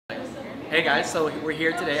Hey guys, so we're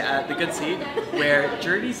here today at the Good Seat where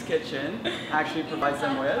Jertie's Kitchen actually provides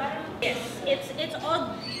them with. Yes, it's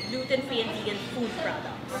all gluten-free and vegan food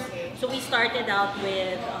products. So we started out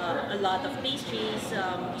with a lot of pastries.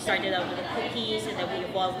 We started out with the cookies, and then we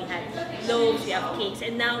evolved. We had loaves, we have cakes,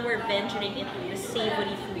 and now we're venturing into the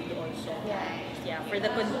savory food also. Yeah, for the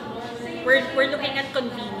we're looking at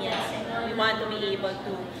convenience. We want to be able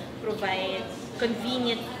to provide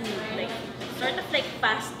convenient food, like sort of like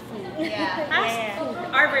fast food. Yeah. Fast food.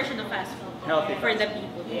 Our version of fast food. Healthy for the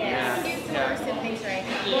people. Yes. You were siblings, right?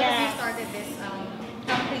 Yeah. You started this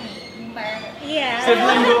company. Yeah.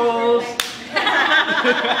 Sibling goals.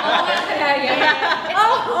 That's right.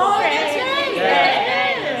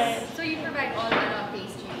 Yes. So you provide all the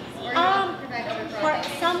pastries, or you provide other For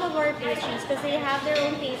products? some of our pastries, because they have their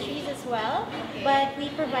own pastries as well, but we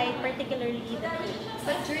provide particularly the cakes.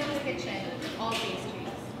 But Jertie's Kitchen, all pastries.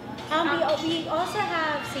 We also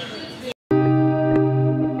have savories.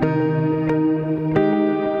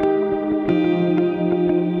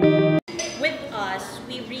 With us,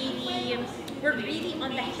 we're really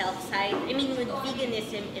on the health side. I mean, with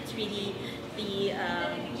veganism, it's really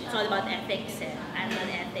it's all about ethics and animal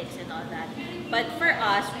ethics and all that. But for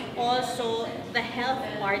us, also the health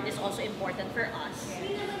part is also important for us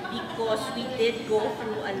because we did go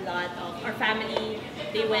through a lot of our family.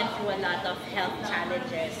 They went through a lot of health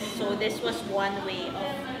challenges. So this was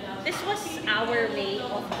our way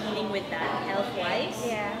of dealing with that health-wise.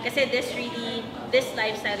 Yeah. Kasi this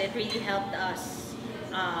lifestyle, it really helped us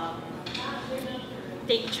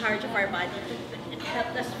take charge of our body. It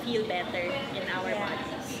helped us feel better in our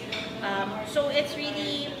bodies. So it's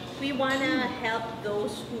really, we want to help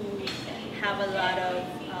those who have a lot of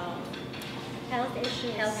Health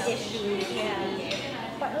issues. Yeah.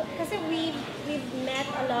 Because we've met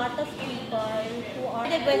a lot of people who are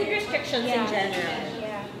Food restrictions in general.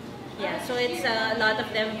 Yeah. Yeah, so it's a lot of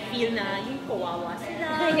them feel na yung kawawa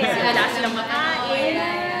sila, Yeah. kasi wala silang makain.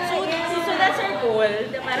 So that's our goal.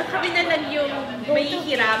 Parang kami na lang yung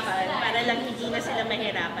mahihirapan para lang hindi na sila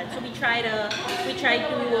mahirapan. So we try to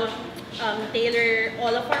tailor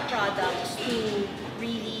all of our products to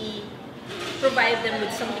really provide them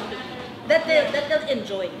with something to eat that they'll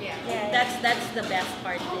enjoy. That's the best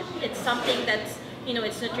part. It's something that's,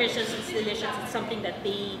 it's nutritious, it's delicious, it's something that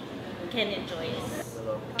they can enjoy.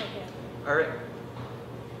 Okay. Alright.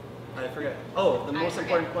 I forget. Oh, the most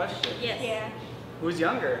important question. Yes. Yeah. Who's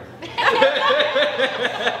younger? Oh my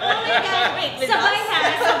God! Wait, with Sabay us?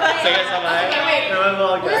 ha, sabay. Sige, sabay. Okay, wait. Naman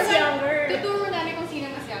mo Who's guys. younger? Tuturo namin kung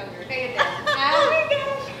sino mas younger. Kayo din. Oh my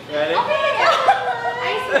gosh. Ready?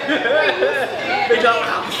 I swear, we're used to it. Big jump.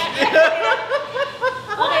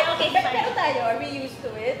 Okay. Pero tayo, are we used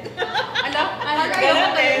to it? Alam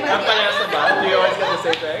Ganun din. Ang parehas na ba? Do you always get the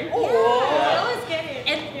same thing? I always get it.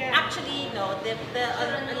 And actually, a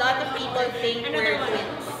lot of people think we're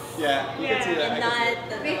twins. Yeah, you can see that. And I can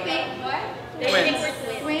see not, They think what? they think Twins. we're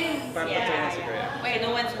twins. Twins. Parang Yeah. patay na si Kuya. Wait,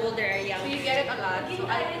 no one's older or So young. you get it a lot. So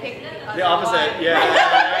I pick The opposite, yeah.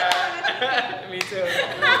 Me too.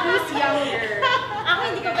 Who's younger? Ako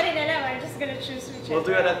hindi ko pa rin alam. I'm just gonna choose which We'll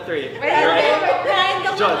do it at 3. Ryan,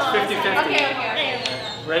 go Judge, on. 50-50. Okay.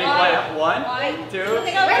 Ready? One, two.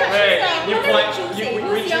 Wait, you point.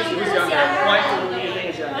 We choose who's younger. Point to who you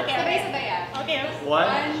think is younger. Sabay-sabay ah. Okay.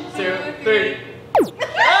 1, 2, 3.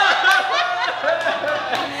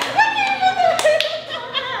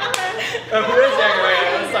 Who is younger? Wait,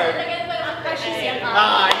 I'm sorry. She's younger.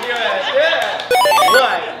 Ah, I knew it. Yeah.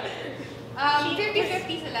 Right.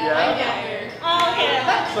 50-50 sila. Yeah. I'm younger. Oh, okay.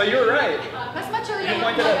 So you were right. Mas mature You lang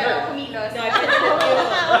pointed ako at her. pero kumilos. No, I put it at you.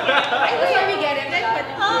 That's where we get it.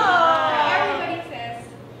 Oh. Everybody says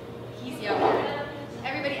he's younger.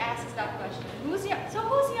 Everybody asks that question. Who's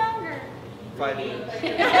younger? 5 years.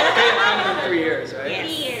 Okay, 3 years, right? Yes.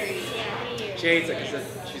 3 years. Yeah, 3 years. Jade's like,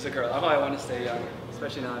 she's a girl. I want to stay young,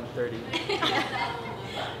 especially now I'm 30.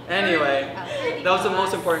 Anyway, that was the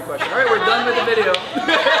most important question. All right, we're done with the video.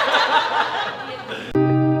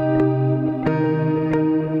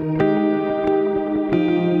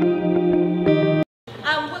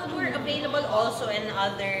 Well, we're available also in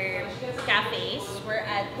other cafes. We're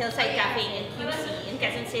at Hillside Cafe in QC in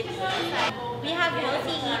Quezon City. We have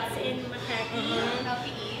healthy eats in Makati.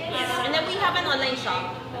 Healthy eat. Yes, and then we have an online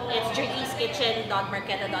shop. It's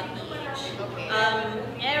jertieskitchen.marketa.ph.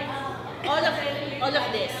 All of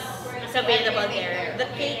this is available there. The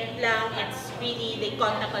cake lang, it's really, they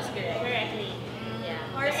contact us directly. Yeah.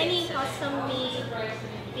 Or any custom-made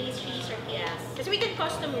pastries or cakes. Yeah. Because we can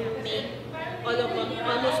custom make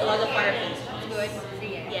almost all of our pastries. Good.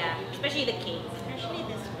 Yeah, especially the cake. Especially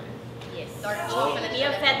this one. Yes. Dark chocolate. We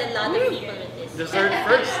have fed a lot of people with this. Dessert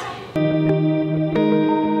first.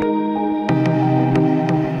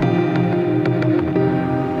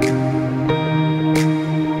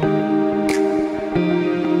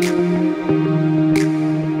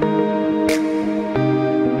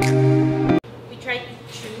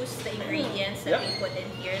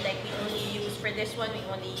 This one we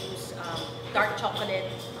only use dark chocolate,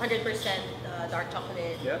 100% dark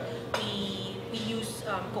chocolate. Yeah. We use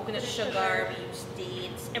coconut sugar. We use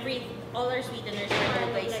dates. All our sweeteners are low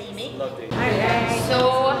glycemic. Love dates. Alright.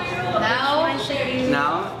 So now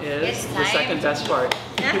is the second best part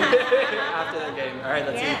after the game. All right,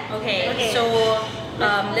 let's eat. Okay. So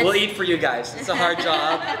we'll eat for you guys. It's a hard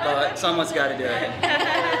job, but someone's got to do it.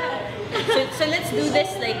 So let's do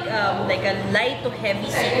this like a light to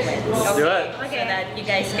heavy sequence. Do it. So that you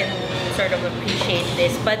guys can sort of appreciate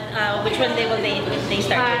this. But which one they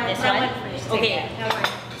start with? This one? Okay.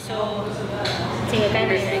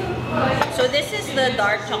 So this is the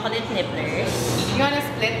dark chocolate nibblers. You wanna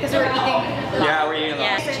split because we're eating. Yeah, we're eating a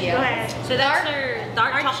lot. Yeah. So that's our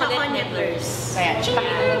dark chocolate nibblers.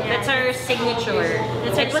 That's our signature.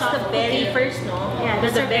 It was the very first, no? Yeah, it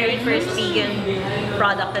was the very first vegan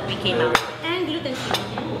product that we came out with. And gluten-free.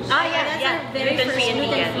 Ah, yeah. Gluten-free and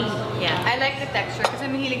vegan. Yeah. I like the texture kasi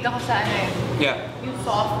mahilig ako sa ano Yeah. yung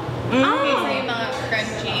soft. Kaysa yung mga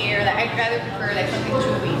crunchy or like, I'd rather prefer like something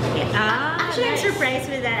chewy. Actually, I'm surprised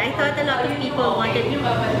with that. I thought a lot of people wanted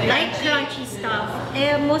like crunchy stuff.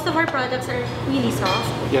 Most of our products are really soft.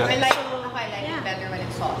 Yeah. I like it better when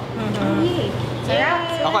it's soft. Yay.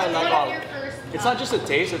 Yeah. Okay, I like all. It's not just the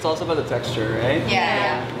taste; it's also about the texture, right?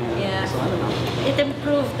 Yeah. So I don't know. It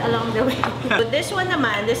improved along the way. So this one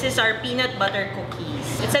naman, this is our peanut butter cookies.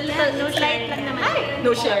 It's a little No sharing lang naman.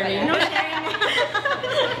 No sharing. No sharing.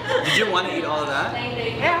 Did you want to eat all of that?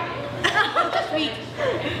 Yeah. Sweet.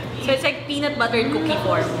 So it's like peanut butter cookie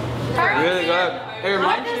form. Really good. It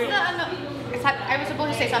reminds me. I was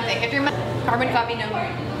supposed to say something. If you're carbon copy no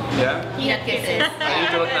Yeah. peanut kisses. I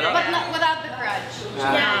need to look that up. But not without the crunch.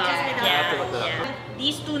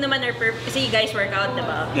 These two naman are perfect. Kasi you guys work out,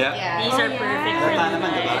 diba? Yeah. These are perfect for Wala you naman,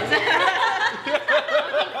 diba? guys.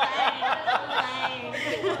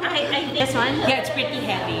 I think this one, yeah, it's pretty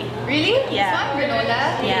heavy. Really? Yeah. This one?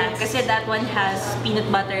 Granola? Yeah, kasi that one has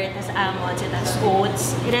peanut butter, it has almonds, it has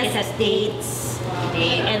oats, it has dates,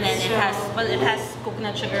 and then it has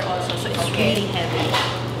coconut sugar also, so it's really heavy.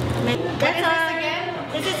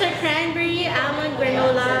 This is our cranberry almond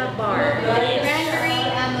granola bar. Cranberry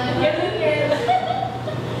almond.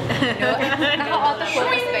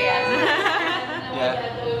 Naka-auto-focus ba yan?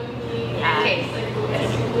 Yeah. Okay.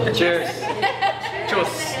 Cheers.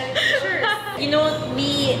 Cheers. You know,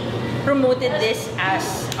 we promoted this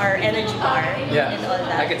as our energy bar and all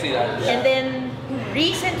that. I can see that. And then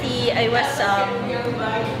recently, I was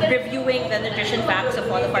reviewing the nutrition facts of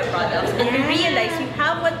all of our products, and we realized we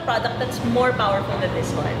have one product that's more powerful than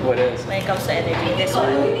this one. What is? When it comes to energy, this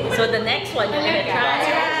one. So the next one you're gonna try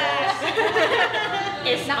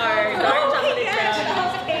is our dark chocolate brown.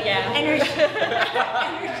 Yeah. Energy.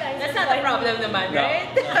 That's not a problem naman,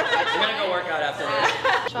 right? We're gonna go work out after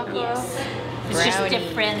this. Chocolate. It's just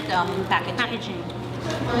different packaging.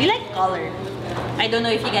 We like color. I don't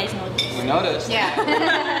know if you guys noticed. We noticed. Yeah.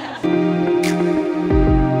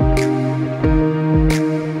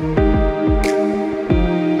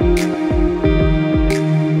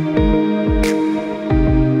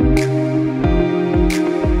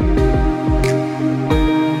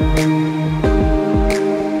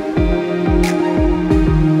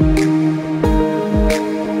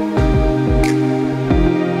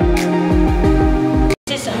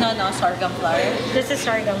 Sorghum flour. This is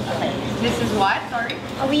sorghum flour. This is what? Sorry?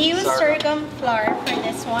 We use sorghum flour for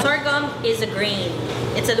this one. Sorghum is a grain.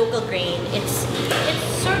 It's a local grain. It's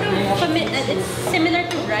sort of it's similar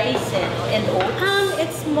to rice and oats.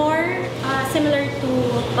 It's more similar to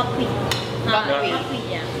buckwheat. Buckwheat,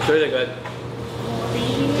 yeah. It's really good.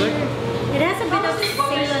 It has a bit of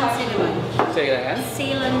Ceylon cinnamon. Say that again?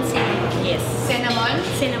 Ceylon cinnamon. Yes. Cinnamon?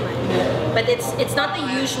 Cinnamon. But it's not the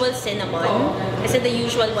usual cinnamon. Kasi the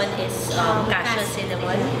usual one is cashew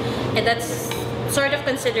cinnamon, and that's sort of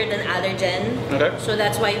considered an allergen. Okay. So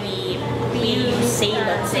that's why we use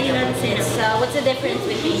Ceylon cinnamon. It's, what's the difference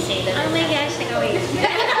between Ceylon? Oh my gosh, wait.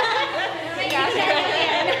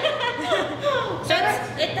 So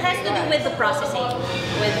it has to do with the processing.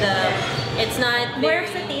 With the it's not More of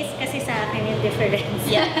the taste kasi sa akin yung difference.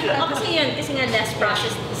 Yeah. Kasi nga less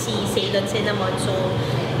processed si Ceylon cinnamon, so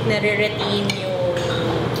nare-retain yung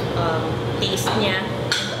taste niya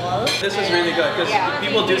and all. This is really good because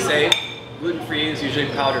people do say gluten-free is usually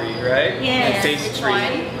powdery, right? Yes. And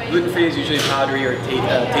taste-free. Gluten-free is usually powdery or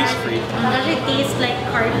taste-free. Actually tastes like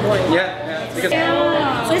cardboard. Yeah, because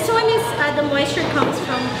So this one is, the moisture comes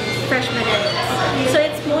from fresh bananas. So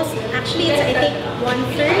it's actually it's I think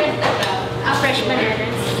 1/3 fresh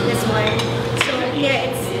bananas, this one. So yeah,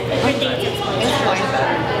 it retains its moisture.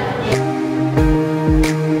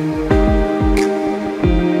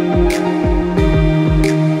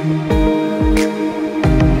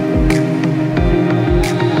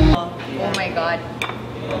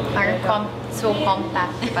 So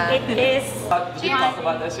compact pa. It is. Did you talk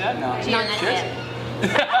about this yet? No. No, not yet.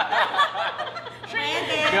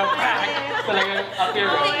 Go back. Talagang up here.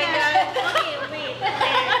 Oh my gosh. Okay, wait.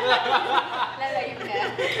 Lalayo na.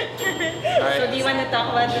 So do you want to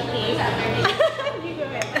talk about the cake? You go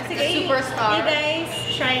ahead. Sige, Superstar. you guys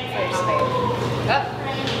try it first.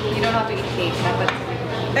 You don't have to eat cake. Dapat.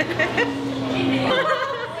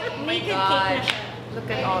 Make it cake na siya.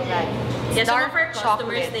 Look at all that. Yeah, some of our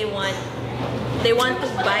customers, they want to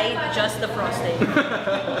buy just the frosting.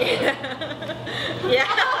 Yeah.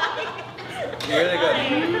 Really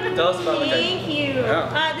good. Tell us about the cake. Thank you.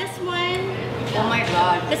 Yeah. This one, Oh my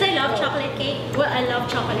god. because I love chocolate cake. Well, I love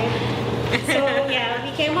chocolate. So yeah,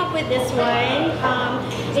 we came up with this one.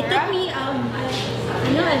 It took me a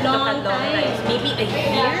long time. Maybe a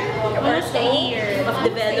year Almost a year of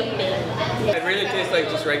developing. It really tastes like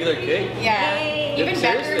just regular cake. Yeah. Yay. Even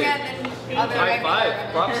better Seriously. than other High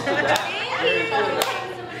five. Props to that.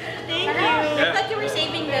 Thank you. I thought you were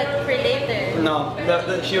saving that for later. No,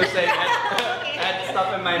 she was saying I had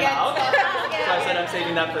stuff in my mouth. So I said I'm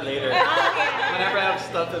saving that for later. Whenever I have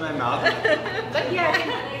stuff in my mouth. But yeah,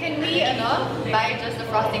 can we buy just the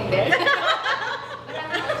frosting there?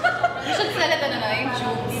 You should sell it on yung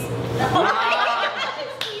tubes.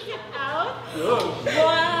 Squeeze it out.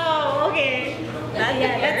 Wow. Okay.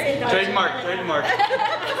 That's it. Trademark.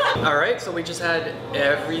 Alright, so we just had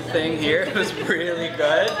everything here. It was really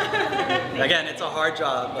good. Again, it's a hard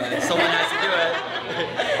job, but someone has to do it.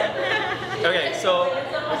 Okay, so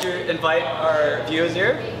would you invite our viewers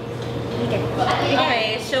here?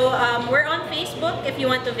 Okay, so we're on Facebook. If you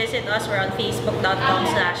want to visit us, we're on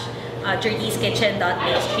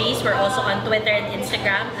facebook.com/jertieskitchen.pastries. We're also on Twitter and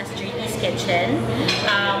Instagram as Jertie's Kitchen.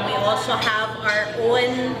 We also have our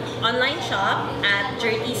own online shop at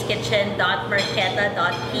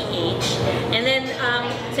jertieskitchen.marqueta.ph. And then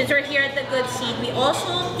since we're here at the Good Seed, we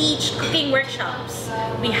also teach cooking workshops.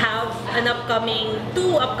 We have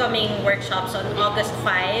two upcoming workshops on August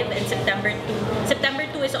 5 and September 2. September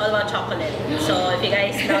 2 is all about chocolate. So if you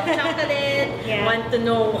guys love chocolate, want to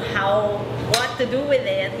know what to do with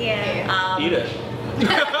it, Eat it.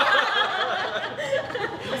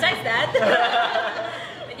 Besides that,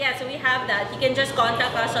 but yeah, so we have that. You can just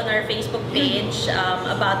contact us on our Facebook page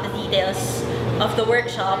about the details of the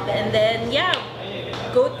workshop, and then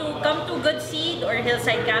come to Good Seed or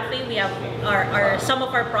Hillside Cafe. We have some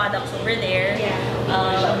of our products over there. Yes.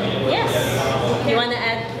 You want to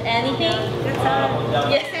add anything? That's all.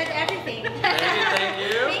 Yes. Said everything. Thank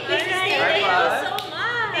you. Thank you so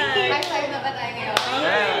much. High five na ba tayo ngayon?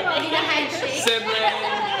 Yeah. Hindi na handshake. Sibling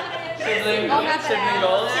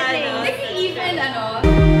goals.